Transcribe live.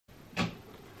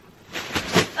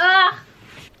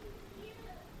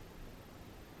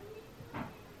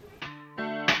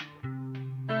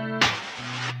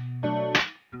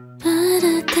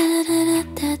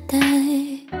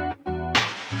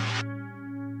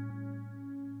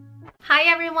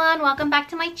everyone, welcome back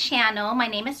to my channel. My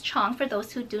name is Chong for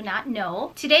those who do not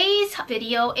know. Today's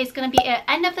video is going to be an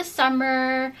end of the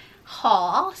summer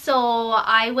haul. So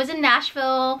I was in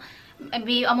Nashville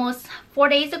maybe almost 4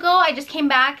 days ago. I just came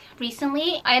back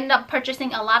recently. I ended up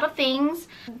purchasing a lot of things,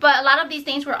 but a lot of these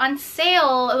things were on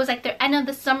sale. It was like their end of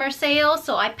the summer sale,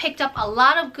 so I picked up a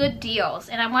lot of good deals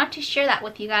and I want to share that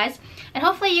with you guys, and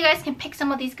hopefully you guys can pick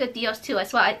some of these good deals too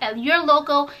as well at your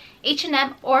local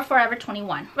H&M or Forever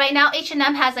 21. Right now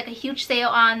H&M has like a huge sale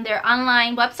on their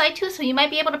online website too, so you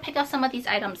might be able to pick up some of these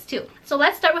items too. So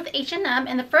let's start with H&M,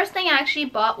 and the first thing I actually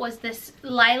bought was this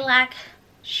lilac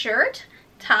shirt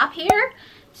top here.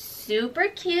 Super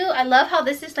cute. I love how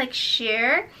this is like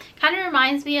sheer. Kind of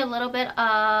reminds me a little bit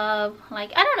of,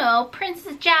 like, I don't know,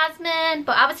 Princess Jasmine,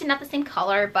 but obviously not the same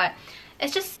color, but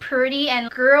it's just pretty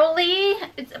and girly.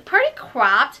 It's pretty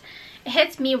cropped. It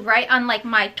hits me right on like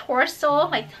my torso,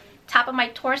 like top of my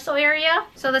torso area.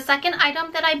 So the second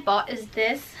item that I bought is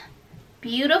this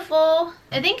beautiful,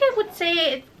 I think I would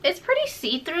say it's pretty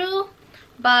see-through,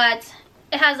 but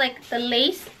it has like the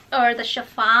lace or the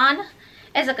chiffon.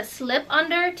 It's like a slip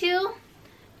under too.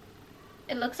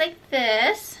 It looks like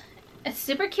this. It's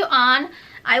super cute on.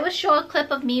 I will show a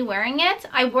clip of me wearing it.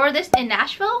 I wore this in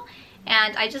Nashville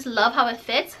and I just love how it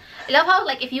fits. I love how,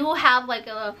 like, if you have like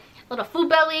a little food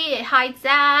belly, it hides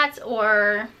that,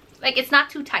 or like it's not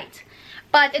too tight.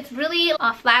 But it's really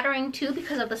flattering too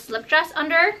because of the slip dress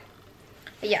under.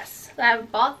 But yes, I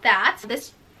bought that.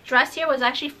 This dress here was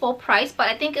actually full price, but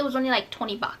I think it was only like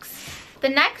 20 bucks. The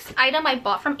next item I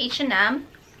bought from H&M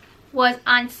was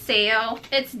on sale.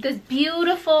 It's this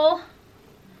beautiful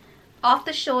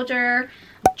off-the-shoulder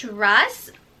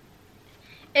dress.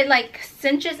 It like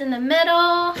cinches in the middle.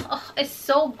 Oh, it's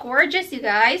so gorgeous, you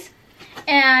guys.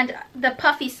 And the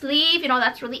puffy sleeve, you know,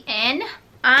 that's really in.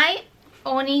 I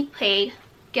only paid,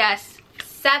 guess,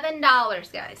 $7,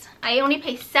 guys. I only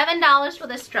paid $7 for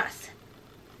this dress.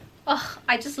 Oh,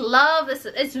 I just love this.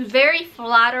 It's very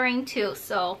flattering too,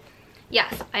 so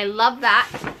yes, I love that.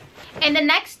 And the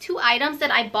next two items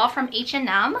that I bought from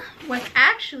H&M was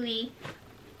actually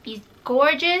these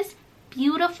gorgeous,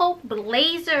 beautiful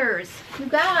blazers. You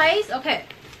guys, okay,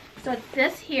 so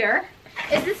this here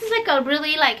this is like a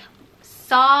really like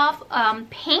soft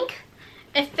pink.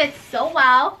 It fits so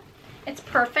well. It's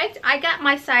perfect. I got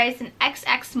my size in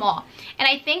XX small, and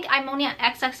I think I'm only on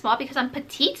XX small because I'm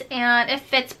petite, and it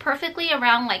fits perfectly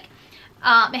around, like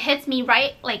it hits me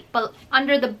right like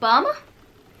under the bum,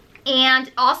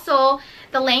 and also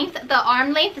the length, the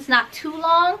arm length is not too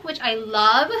long, which I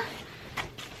love.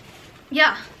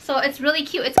 Yeah, so it's really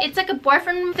cute. It's like a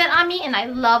boyfriend fit on me, and I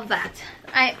love that.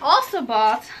 I also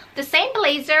bought the same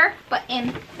blazer, but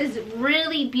in this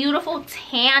really beautiful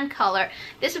tan color.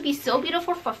 This would be so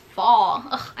beautiful for fall.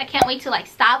 Ugh, I can't wait to like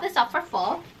style this up for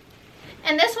fall.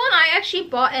 And this one I actually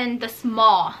bought in the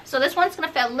small, so this one's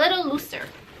gonna fit a little looser.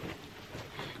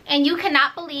 And you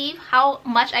cannot believe how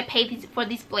much I paid for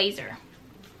these blazer.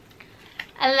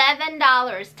 $11,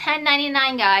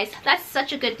 $10.99, guys. That's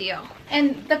such a good deal.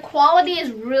 And the quality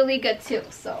is really good too,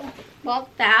 so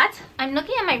bought that. I'm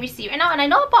looking at my receipt right now, and I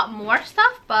know I bought more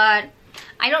stuff, but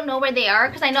I don't know where they are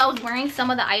because I know I was wearing some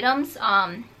of the items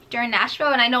during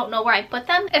Nashville, and I don't know where I put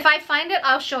them. If I find it,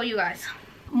 I'll show you guys.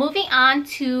 Moving on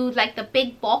to like the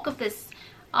big bulk of this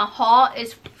haul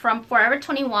is from Forever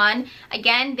 21.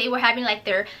 Again, they were having like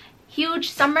their huge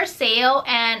summer sale,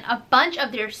 and a bunch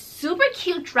of their super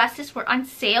cute dresses were on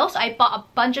sale, so I bought a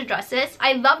bunch of dresses.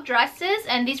 I love dresses,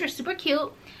 and these were super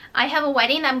cute. I have a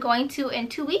wedding I'm going to in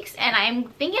 2 weeks, and I'm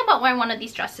thinking about wearing one of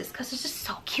these dresses because it's just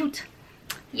so cute.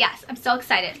 Yes, I'm so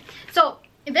excited. So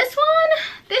this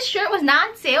shirt was not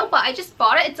on sale, but I just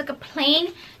bought it. It's like a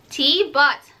plain tee,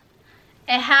 but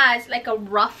it has like a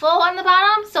ruffle on the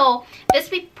bottom, so this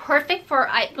would be perfect for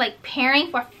like pairing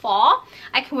for fall.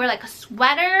 I can wear like a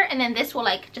sweater, and then this will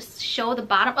like just show the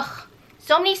bottom. Ugh,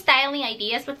 so many styling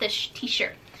ideas with this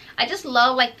t-shirt. I just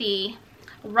love like the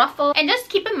ruffle, and just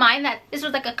keep in mind that this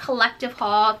was like a collective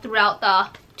haul throughout the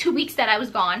 2 weeks that I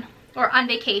was gone or on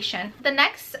vacation. The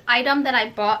next item that I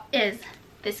bought is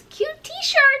this cute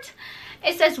t-shirt.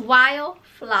 It says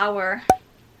Wildflower.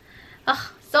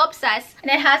 Ugh, so obsessed.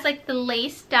 And it has like the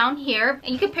lace down here,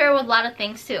 and you can pair it with a lot of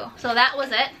things too. So that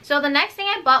was it. So the next thing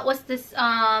I bought was this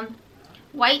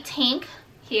white tank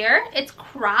here. It's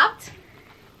cropped,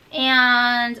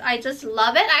 and I just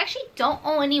love it. I actually don't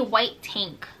own any white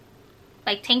tank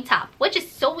top, which is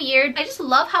so weird. I just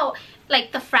love how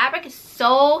like the fabric is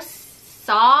so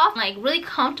soft, like really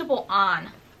comfortable on.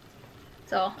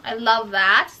 So I love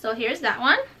that. So here's that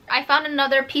one. I found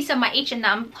another piece of my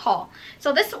H&M haul.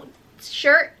 So this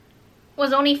shirt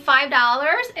was only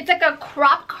 $5. It's like a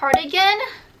crop cardigan.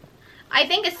 I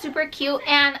think it's super cute,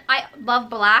 and I love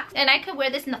black, and I could wear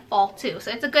this in the fall too. So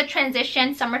it's a good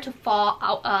transition summer to fall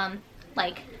out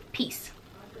like piece.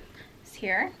 It's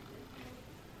here.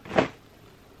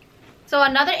 So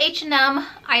another H&M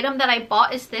item that I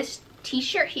bought is this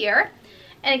t-shirt here.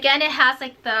 And again, it has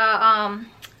like the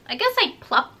I guess like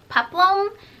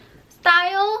peplum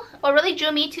style. What really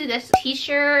drew me to this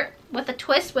t-shirt with a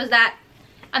twist was that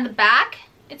on the back,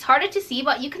 it's harder to see,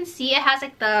 but you can see it has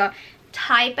like the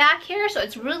tie back here, so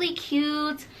it's really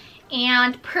cute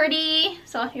and pretty.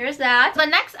 So here's that. The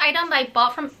next item that I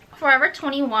bought from Forever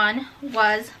 21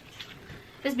 was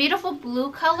this beautiful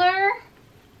blue color.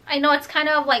 I know it's kind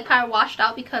of washed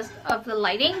out because of the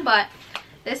lighting, but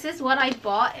this is what I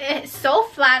bought. It's so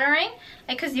flattering,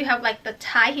 because you have like the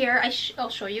tie here. I'll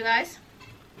show you guys.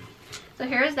 So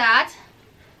here's that.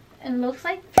 It looks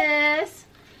like this.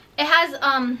 It has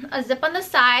a zip on the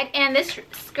side, and this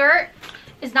skirt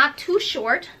is not too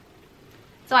short,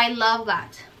 so I love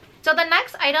that. So the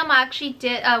next item I actually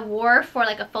wore for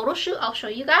like a photo shoot, I'll show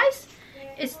you guys,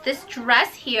 is this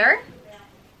dress here.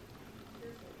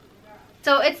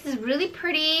 So it's really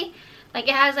pretty, like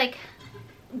it has like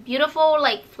beautiful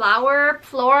like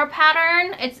floral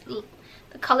pattern.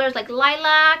 The color is like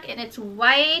lilac, and it's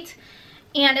white,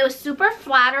 and it was super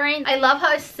flattering. I love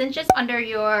how it cinches under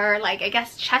your like, I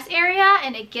guess, chest area,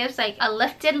 and it gives like a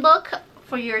lifted look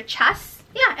for your chest.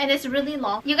 Yeah, and it's really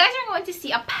long. You guys are going to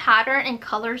see a pattern and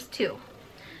colors too.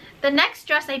 The next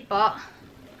dress I bought,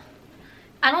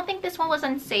 I don't think this one was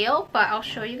on sale, but I'll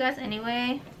show you guys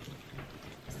anyway.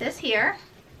 It's this here.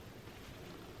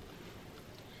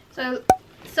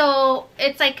 So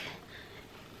it's like,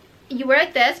 you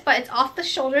wear this, but it's off the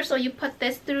shoulder, so you put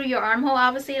this through your armhole,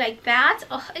 obviously, like that.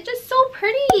 Oh, it's just so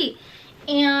pretty.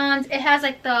 And it has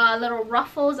like the little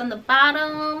ruffles on the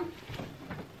bottom.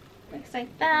 Looks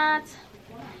like that.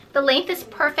 The length is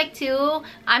perfect too.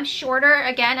 I'm shorter.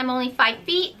 Again, I'm only 5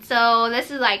 feet, so this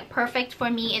is like perfect for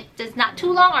me. It's not too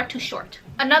long or too short.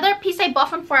 Another piece I bought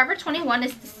from Forever 21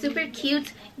 is the super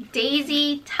cute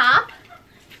daisy top.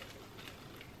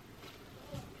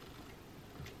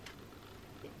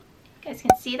 You guys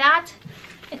can see that.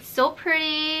 It's so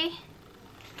pretty.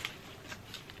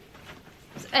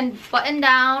 And button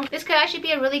down. This could actually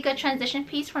be a really good transition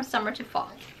piece from summer to fall.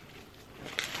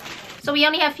 So we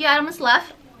only have a few items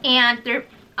left, and they're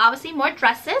obviously more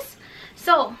dresses.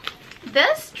 So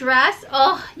this dress,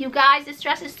 oh you guys, this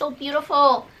dress is so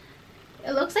beautiful.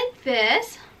 It looks like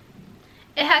this.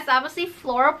 It has obviously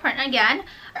floral print again.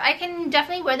 I can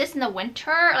definitely wear this in the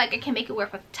winter. Like I can make it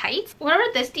work with tights. Whatever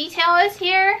this detail is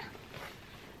here,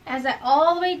 it has that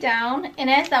all the way down, and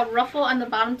it has that ruffle on the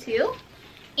bottom too.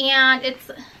 And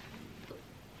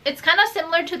it's kind of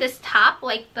similar to this top,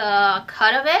 like the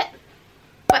cut of it.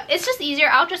 But it's just easier.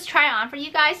 I'll just try it on for you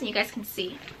guys and you guys can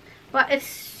see. But it's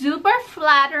super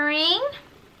flattering.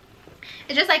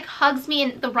 It just like hugs me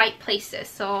in the right places.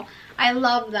 So I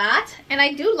love that. And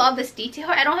I do love this detail.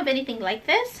 I don't have anything like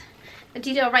this. The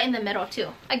detail right in the middle too.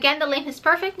 Again, the length is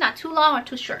perfect. Not too long or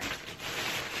too short.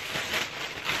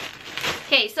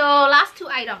 Okay, so last two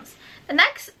items. The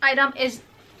next item is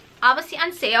obviously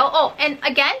on sale. Oh, and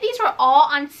again, these were all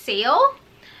on sale.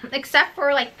 Except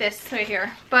for like this right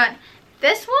here. But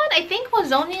this one, I think,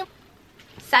 was only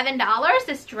 $7,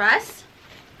 this dress.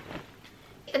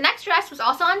 The next dress was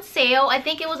also on sale. I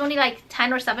think it was only like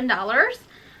 $10 or $7.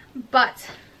 But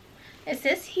it's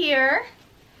this here.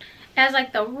 It has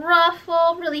like the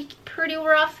ruffle, really pretty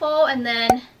ruffle. And then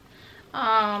it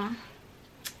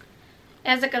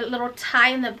has like a little tie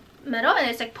in the middle. And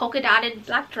it's like polka dotted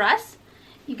black dress.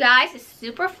 You guys, it's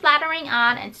super flattering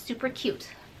on and super cute.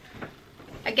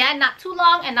 Again, not too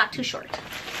long and not too short.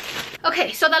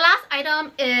 Okay, so the last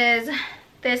item is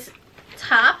this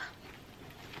top.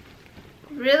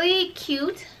 Really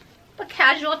cute but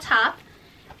casual top.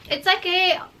 It's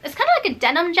kind of like a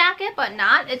denim jacket, but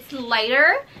not. It's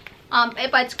lighter, but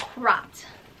it's cropped.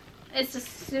 It's just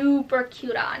super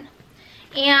cute on.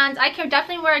 And I can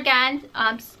definitely wear again,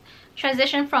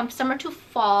 transition from summer to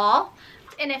fall.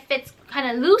 And it fits kind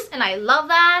of loose, and I love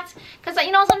that. Because,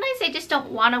 you know, sometimes I just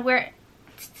don't want to wear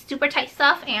super tight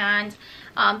stuff, and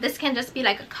this can just be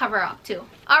like a cover up too.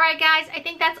 Alright guys, I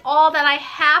think that's all that I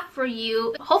have for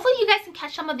you. Hopefully you guys can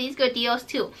catch some of these good deals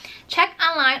too. Check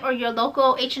online or your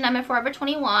local H&M and Forever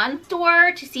 21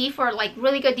 store to see for like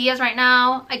really good deals right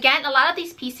now. Again, a lot of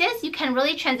these pieces you can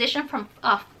really transition from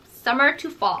summer to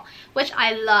fall, which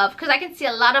I love, because I can see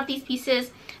a lot of these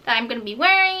pieces that I'm going to be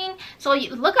wearing. So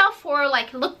look out for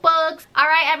like lookbooks.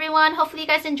 Alright everyone, hopefully you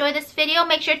guys enjoyed this video.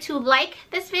 Make sure to like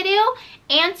this video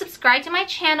and subscribe to my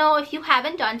channel if you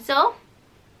haven't done so.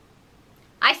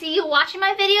 I see you watching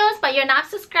my videos, but you're not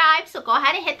subscribed, so go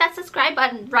ahead and hit that subscribe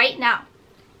button right now.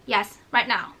 Yes, right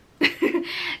now.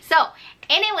 So,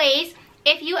 anyways,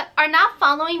 if you are not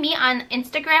following me on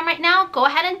Instagram right now, go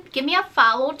ahead and give me a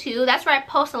follow too. That's where I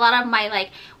post a lot of my like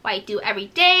what I do every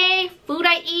day, food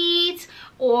I eat,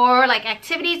 or like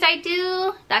activities I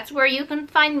do. That's where you can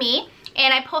find me.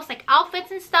 And I post like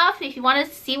outfits and stuff if you want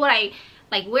to see what I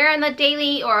like wear in the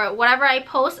daily or whatever I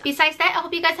post. Besides that, I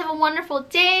hope you guys have a wonderful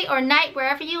day or night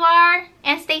wherever you are,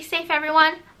 and stay safe,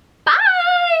 everyone.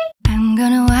 Bye. I'm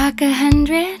gonna walk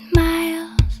 100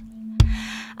 miles.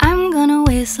 I'm gonna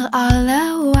whistle all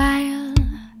the while,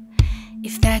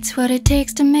 if that's what it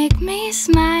takes to make me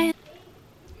smile.